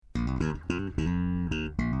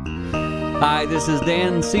Hi, this is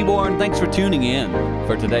Dan Seaborn. Thanks for tuning in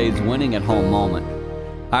for today's Winning at Home moment.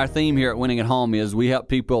 Our theme here at Winning at Home is we help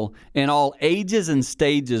people in all ages and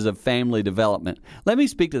stages of family development. Let me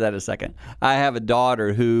speak to that a second. I have a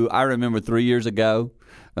daughter who I remember 3 years ago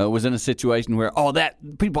was in a situation where,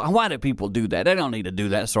 why do people do that? They don't need to do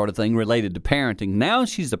that sort of thing related to parenting. Now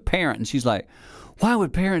she's a parent and she's like, why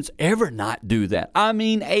would parents ever not do that? I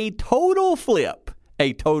mean, a total flip.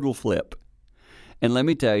 And let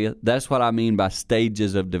me tell you, that's what I mean by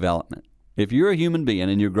stages of development. If you're a human being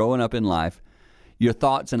and you're growing up in life, your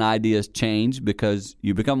thoughts and ideas change because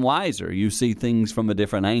you become wiser. You see things from a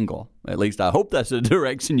different angle. At least I hope that's the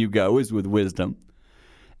direction you go, is with wisdom.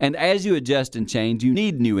 And as you adjust and change, you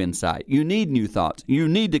need new insight. You need new thoughts. You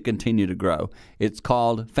need to continue to grow. It's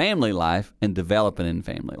called family life and developing in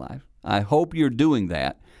family life. I hope you're doing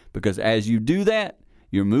that because as you do that,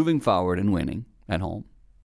 you're moving forward and winning at home.